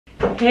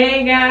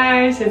Hey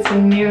guys, it's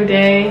a new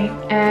day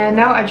and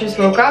now I just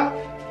woke up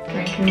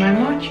drinking my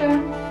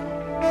matcha.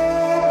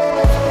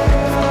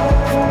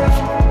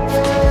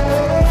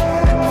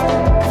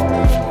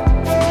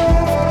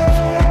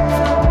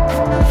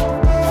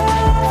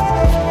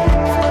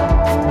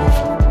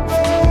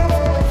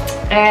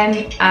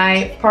 And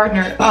I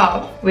partnered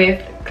up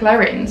with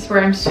Clarins,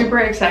 where I'm super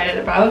excited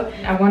about.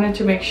 I wanted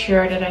to make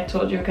sure that I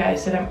told you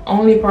guys that I'm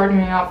only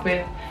partnering up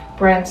with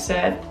brands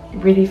that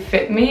really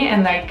fit me,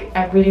 and like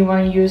I really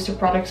want to use the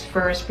products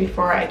first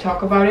before I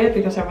talk about it,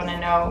 because I want to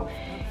know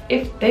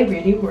if they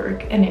really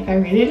work and if I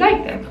really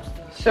like them.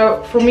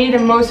 So for me the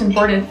most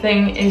important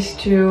thing is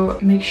to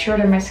make sure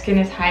that my skin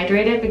is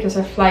hydrated, because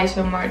I fly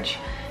so much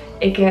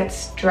it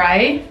gets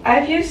dry.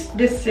 I've used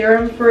this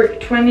serum for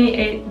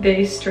 28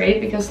 days straight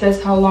because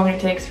that's how long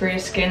it takes for your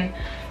skin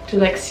to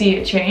like see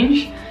a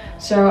change.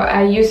 So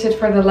I used it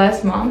for the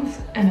last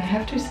month and I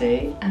have to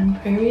say I'm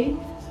very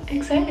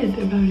excited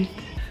about it.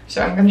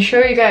 So I'm gonna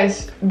show you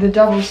guys the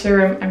double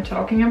serum I'm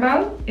talking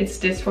about. It's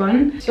this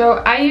one.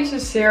 So I use a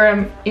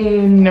serum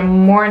in the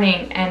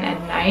morning and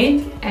at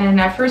night, and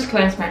I first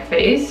cleanse my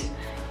face.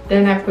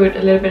 Then I put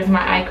a little bit of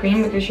my eye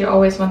cream, because you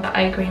always want the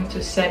eye cream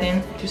to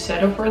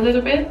settle for a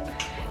little bit.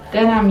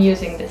 Then I'm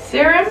using the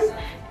serum,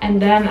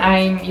 and then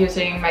I'm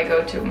using my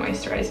go-to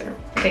moisturizer.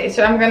 Okay,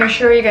 so I'm gonna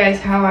show you guys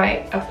how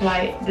I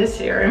apply this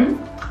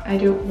serum. I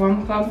do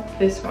one pump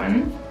this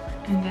one,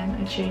 and then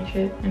I change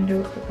it and do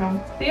a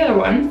pump the other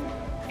one,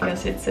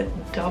 because it's a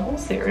double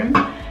serum.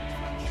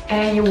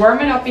 And you warm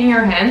it up in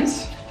your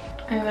hands.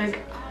 I like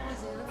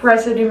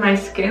press it in my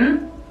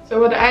skin. So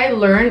what I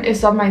learned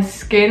is that my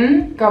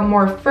skin got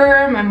more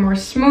firm and more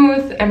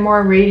smooth and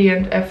more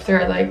radiant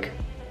after like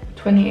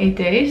 28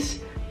 days.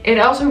 It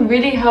also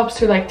really helps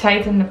to like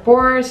tighten the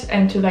pores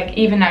and to like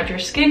even out your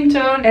skin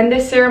tone. And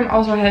this serum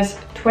also has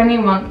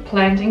 21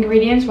 plant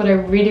ingredients, what I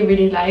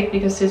really like,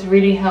 because this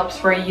really helps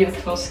for a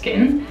youthful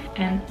skin.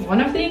 And one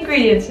of the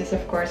ingredients is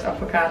of course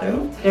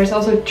avocado. There's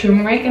also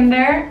turmeric in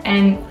there,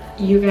 and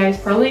you guys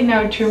probably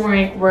know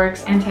turmeric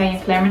works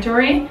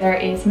anti-inflammatory. There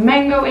is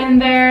mango in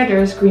there,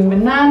 there's green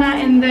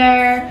banana in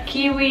there,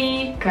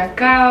 kiwi,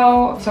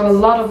 cacao, so a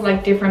lot of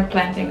like different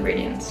plant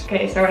ingredients.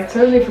 Okay, so I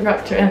totally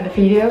forgot to end the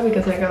video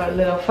because I got a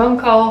little phone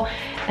call,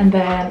 and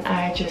then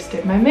I just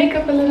did my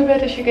makeup a little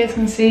bit, as you guys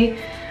can see.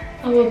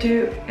 I will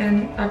do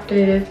an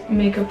updated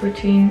makeup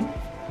routine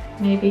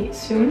maybe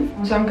soon.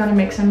 So I'm gonna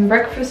make some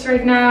breakfast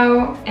right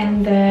now,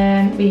 and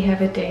then we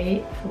have a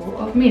day full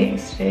of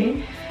meetings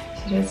today.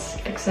 So that's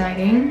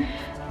exciting.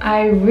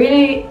 I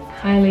really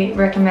highly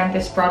recommend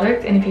this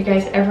product, and if you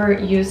guys ever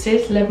use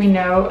this, let me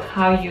know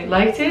how you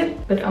liked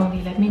it, but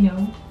only let me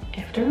know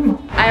after a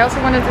month. I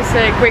also wanted to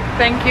say a quick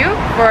thank you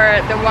for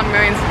the 1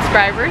 million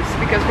subscribers,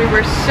 because we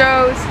were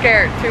so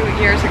scared 2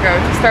 years ago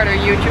to start a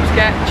YouTube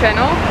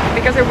channel,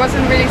 because it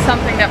wasn't really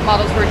something that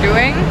models were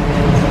doing,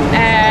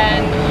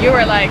 and you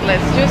were like,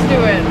 let's just do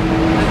it.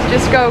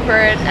 Just go for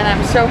it, and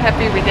I'm so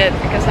happy we did,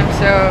 because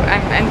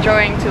I'm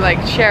enjoying to like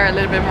share a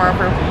little bit more of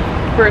our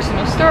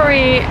personal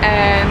story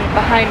and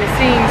behind the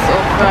scenes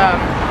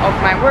of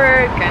my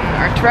work and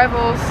our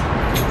travels.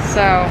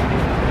 So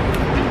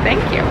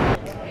thank you.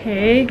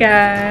 Hey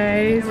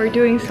guys, we're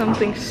doing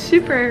something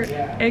super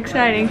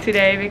exciting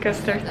today,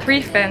 because there are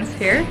 3 fans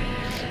here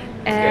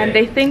and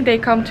they think they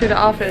come to the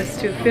office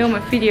to film a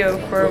video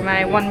for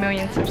my 1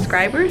 million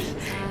subscribers.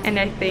 And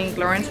I think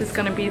Lawrence is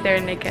gonna be there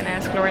and they can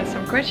ask Lawrence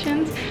some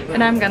questions,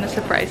 and I'm gonna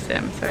surprise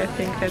them. So I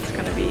think that's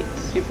gonna be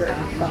super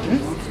fun.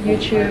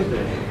 YouTube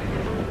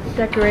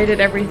decorated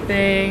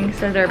everything,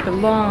 so there are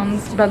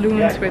balloons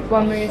with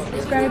 1 million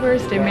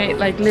subscribers. They made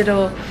like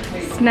little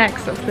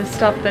snacks of the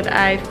stuff that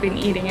I've been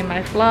eating in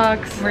my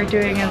vlogs. We're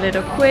doing a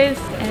little quiz,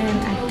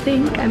 and I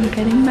think I'm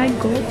getting my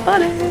gold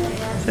butter.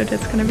 So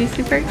that's gonna be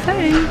super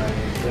exciting.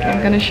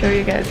 I'm gonna show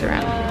you guys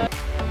around.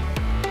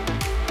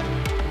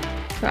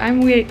 So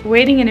I'm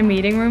waiting in a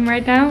meeting room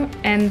right now,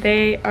 and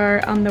they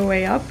are on the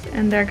way up,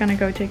 and they're gonna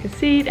go take a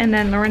seat, and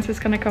then Lawrence is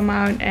gonna come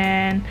out,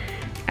 and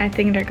I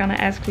think they're gonna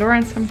ask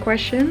Lawrence some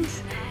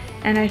questions.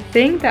 And I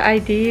think the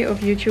idea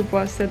of YouTube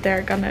was that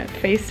they're gonna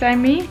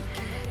FaceTime me,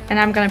 and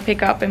I'm gonna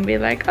pick up and be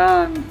like,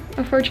 oh,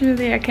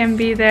 unfortunately I can't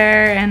be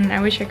there, and I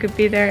wish I could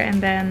be there,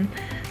 and then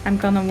I'm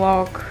gonna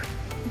walk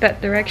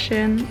that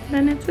direction.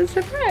 Then it's a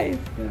surprise.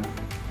 Yeah.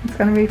 It's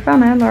gonna be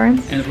fun, huh,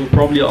 Lawrence? And it will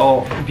probably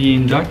all be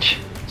in Dutch,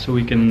 so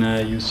we can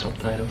use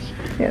subtitles.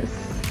 Yes.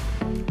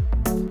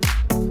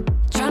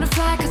 Trying to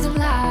fly 'cause I'm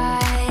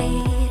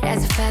light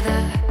as a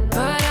feather,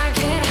 but I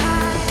get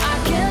high, I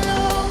get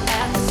low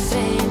at the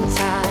same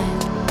time.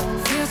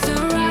 Feels so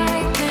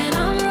right, then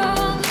I'm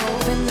wrong,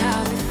 hoping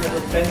I'll be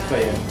Fans van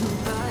je?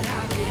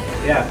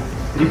 Ja,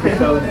 3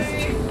 personen.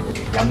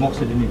 Ja, mocht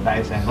ze er niet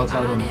bij zijn, wat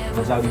zouden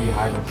jullie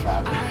haar dan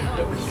vragen?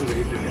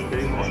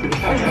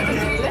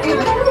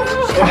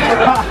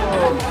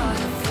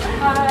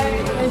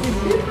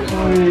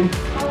 Hoi.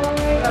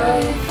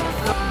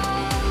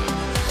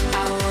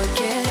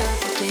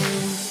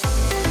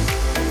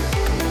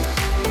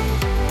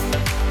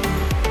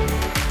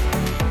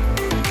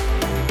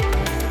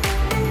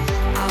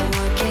 I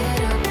would get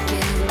up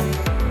again.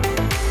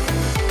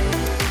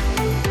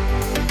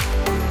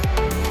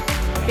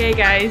 Okay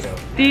guys,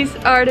 these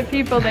are the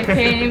people that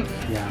came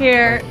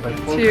here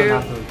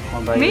to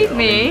meet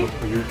me.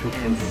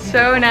 It's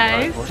so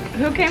nice.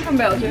 Who came from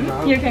Belgium?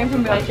 You came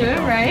from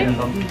Belgium, right?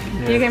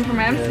 You came from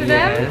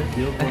Amsterdam?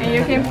 And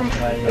you came from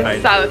the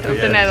south of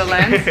the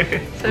Netherlands.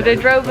 So they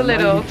drove a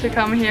little to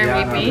come here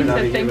meet me.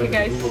 So thank you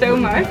guys so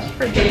much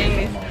for being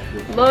these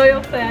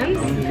loyal fans.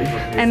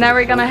 And now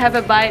we're gonna have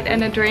a bite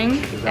and a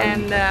drink.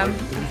 And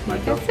see you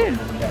guys soon.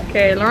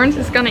 Okay, Lawrence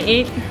is gonna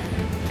eat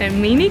a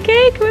mini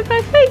cake with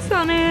my face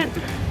on it.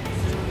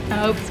 I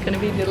hope it's gonna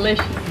be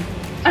delicious.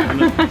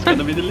 It's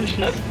gonna be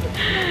delicious.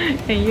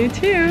 And you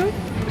too.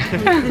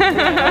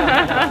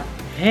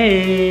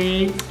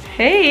 Hey!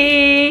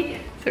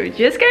 Hey! So we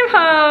just came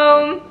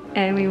home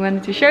and we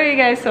wanted to show you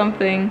guys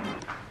something.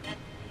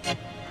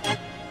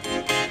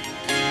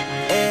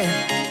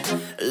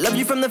 Loved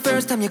you from the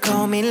first time you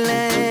called me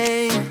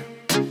lame.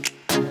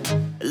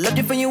 Loved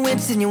you for your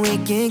wits and your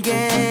weekend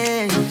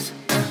games.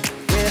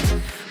 Yeah,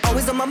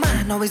 always on my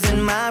mind, always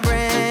in my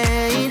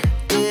brain.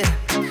 Yeah,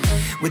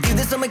 with you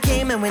the summer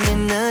came and went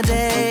in a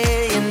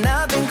day. And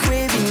I've been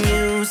craving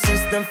you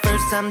since the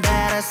first time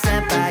that I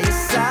sat by your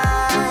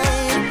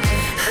side.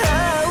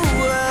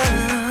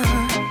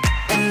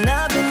 And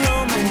I've been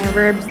on my...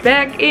 We're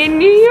back in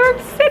New York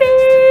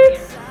City!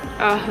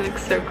 Oh, it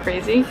looks so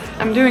crazy.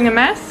 I'm doing a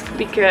mask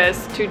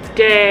because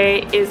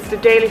today is the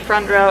Daily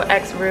Front Row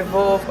X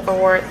Revolve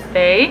Award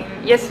day.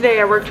 Yesterday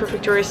I worked for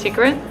Victoria's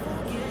Secret.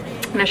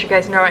 And as you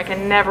guys know, I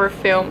can never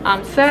film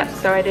on set,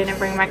 so I didn't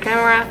bring my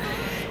camera.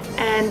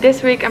 And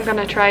this week I'm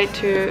gonna try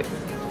to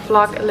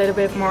vlog a little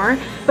bit more.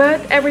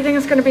 But everything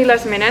is gonna be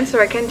last minute,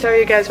 so I can't tell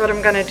you guys what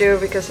I'm gonna do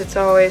because it's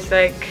always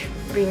like,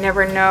 we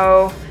never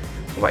know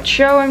what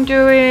show I'm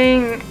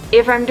doing,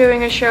 if I'm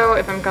doing a show,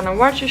 if I'm gonna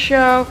watch a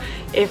show,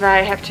 if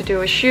I have to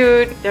do a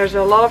shoot. There's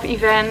a lot of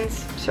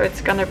events, so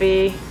it's gonna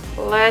be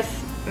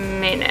last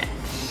minute.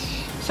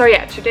 So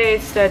yeah, today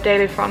it's the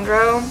Daily Front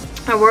Row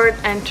Award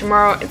and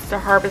tomorrow it's the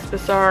Harper's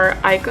Bazaar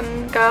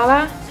Icon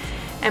Gala.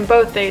 And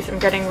both days I'm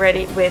getting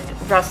ready with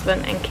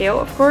Ruslan and Kale,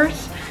 of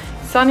course.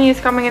 Sunny is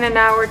coming in an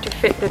hour to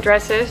fit the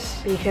dresses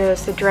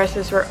because the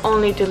dresses were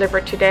only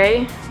delivered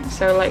today.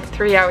 So like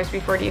 3 hours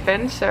before the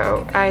event.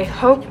 So I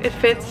hope it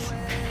fits.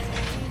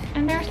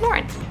 And there's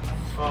Lawrence.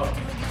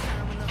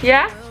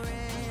 Ja?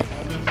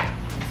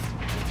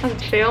 Aan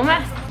het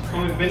filmen?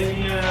 Kom ik binnen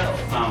hier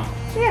opname?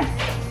 Ja.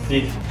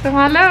 Niet. Zeg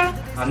maar hallo.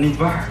 Ah, niet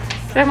waar.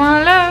 Zeg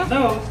maar hallo.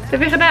 Hallo. Wat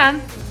heb je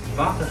gedaan?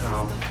 Water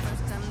gehaald.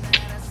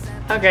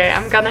 Okay,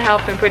 I'm gonna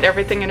help him put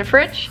everything in the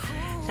fridge.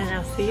 And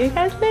I'll see you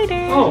guys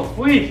later. Oh,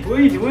 wait.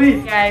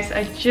 Guys,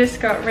 I just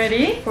got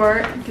ready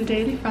for the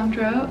Daily Front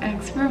Row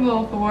X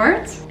Revolve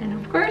Awards. And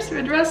of course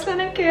with Ruslan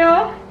and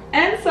Kale.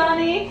 And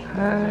Sunny.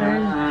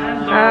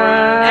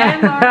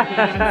 And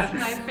Lawrence,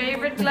 my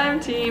favorite glam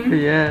team.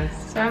 Yes.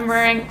 So I'm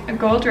wearing a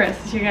gold dress,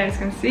 as you guys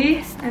can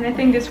see. And I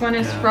think this one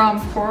is from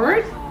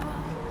Forward.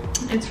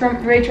 It's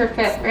from Rachel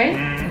Fett, right?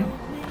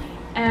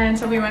 And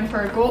so we went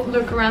for a gold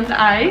look around the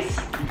eyes.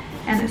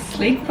 And a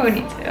sleek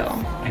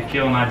ponytail. And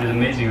Kale and I did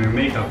amazing with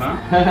makeup, huh?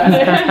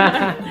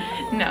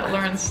 No,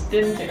 Lawrence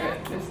didn't do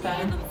it this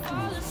time.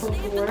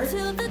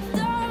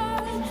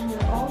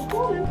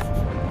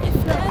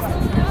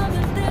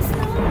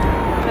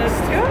 Let's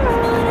go!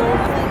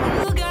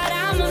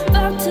 I'm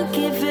about to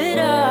give it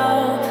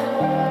up.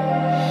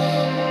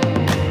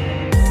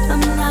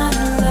 I'm not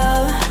in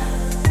love.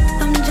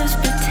 I'm just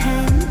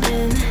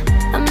pretending.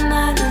 I'm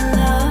not in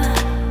love.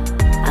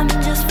 I'm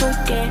just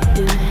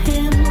forgetting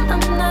him.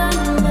 I'm not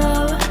in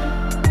love.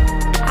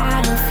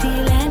 I don't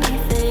feel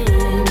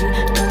anything.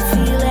 Don't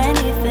feel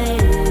anything.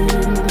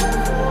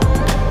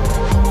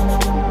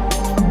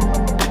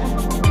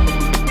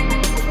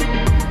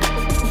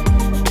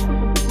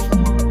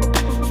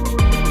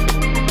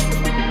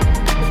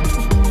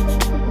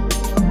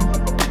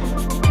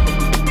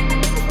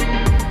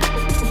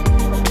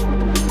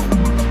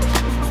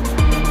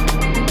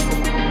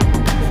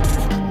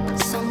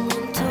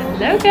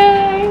 Hello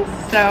guys!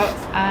 So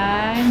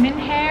I'm in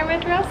here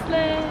with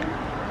Ruslan.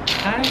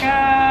 Hi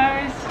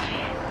guys.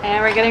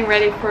 And we're getting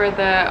ready for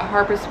the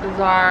Harper's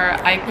Bazaar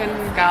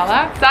Icon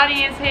Gala.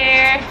 Sunny is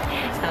here.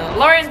 And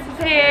Lawrence is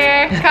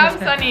here. Come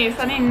Sunny.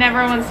 Sunny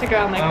never wants to go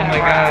on the camera. Oh my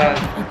god.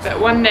 But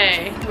one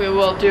day we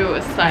will do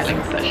a styling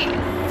session.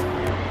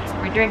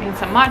 We're drinking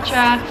some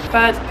matcha.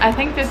 But I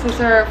think this is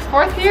our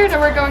 4th year that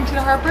we're going to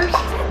the Harper's.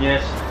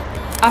 Yes.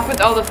 I'll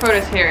put all the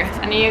photos here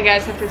and you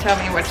guys have to tell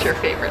me what's your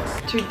favorite.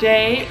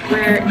 Today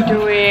we're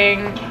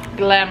doing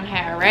glam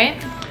hair,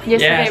 right?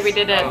 Yesterday Yes. we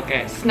did a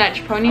Okay.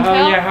 snatch ponytail.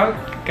 Oh yeah,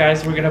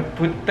 guys, we're gonna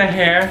put the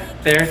hair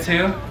there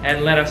too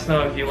and let us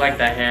know if you like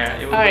that hair.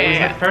 It was,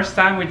 yeah. the first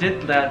time we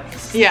did that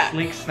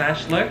sleek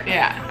snatch look.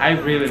 Yeah. I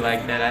really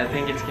liked that. I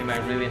think it came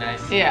out really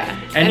nice. Yeah.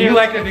 And it you was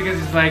liked it because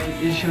it's like,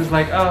 she was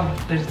like, oh,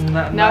 there's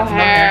no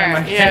hair. in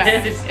my Yeah.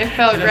 face. It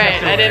felt She doesn't great.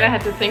 have to I didn't wear.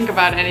 have to think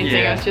about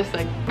anything. Yeah. I was just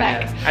like,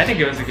 back. Yeah. I think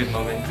it was a good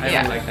moment. I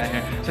Yeah. really like that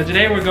hair. So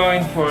today we're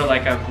going for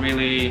like a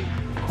really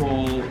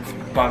cool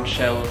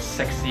bombshell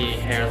sexy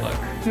hair look.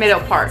 Middle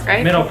part,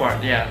 right? Middle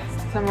part, yeah.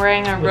 So I'm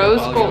wearing a With a rose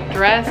volume. gold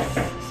dress.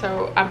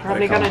 so I'm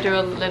probably gonna do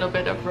a little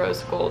bit of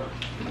rose gold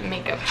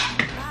makeup.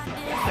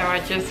 So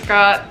I just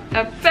got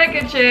a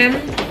package in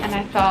and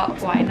I thought,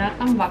 why not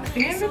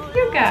unboxing it with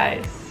you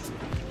guys?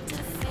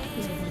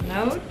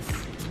 Notes.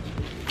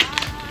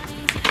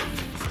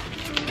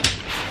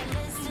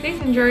 Please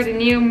enjoy the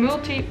new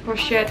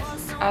multi-pochette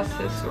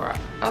accessoires.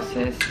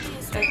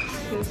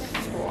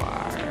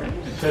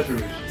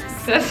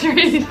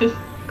 Accessories.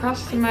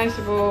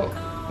 Customizable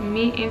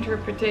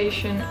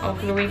me-interpretation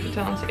of Louis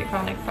Vuitton's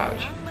iconic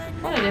pouch.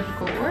 What a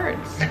difficult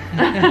words.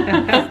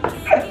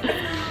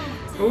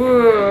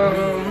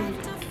 Ooh.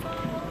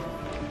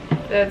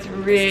 That's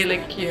really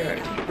cute.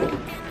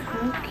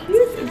 How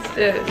cute is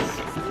this?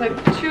 It's like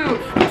 2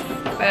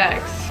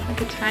 bags.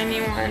 Like a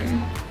tiny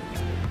one.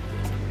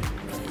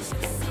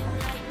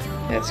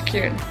 That's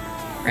cute.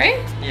 Right?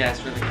 Yeah,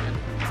 it's really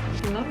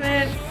good. Love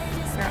it.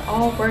 They're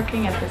all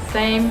working at the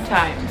same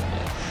time.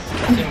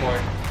 Yes.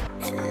 Teamwork.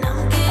 And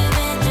I'm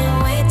giving you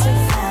way too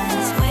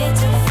fast, way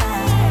too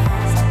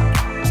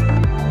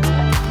fast.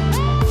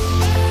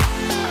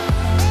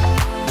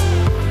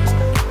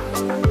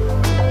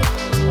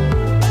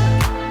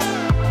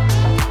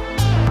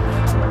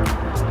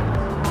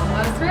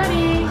 Almost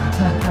ready.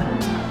 On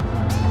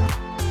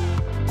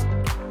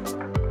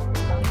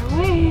the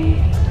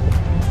way.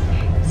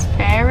 It's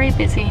very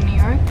busy in New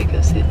York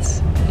because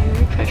it's New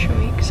York Fashion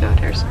Week, so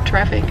there's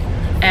traffic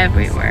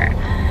everywhere.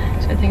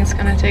 So I think it's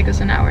gonna take us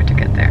an hour to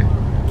get there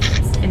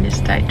in this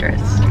tight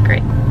dress.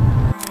 Great.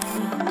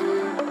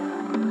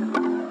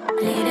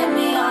 Leading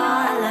me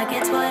on like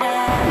it's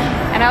whatever.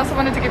 And I also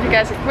wanted to give you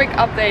guys a quick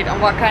update on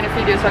what kind of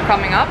videos are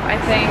coming up. I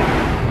think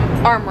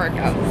arm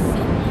workouts.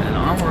 An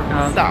arm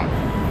workout.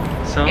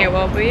 So It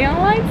will be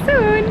online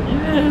soon.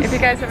 yes. If you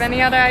guys have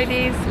any other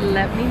ideas,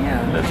 let me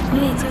know.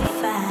 Way too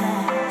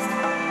fast.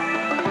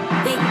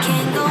 We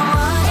can go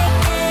on.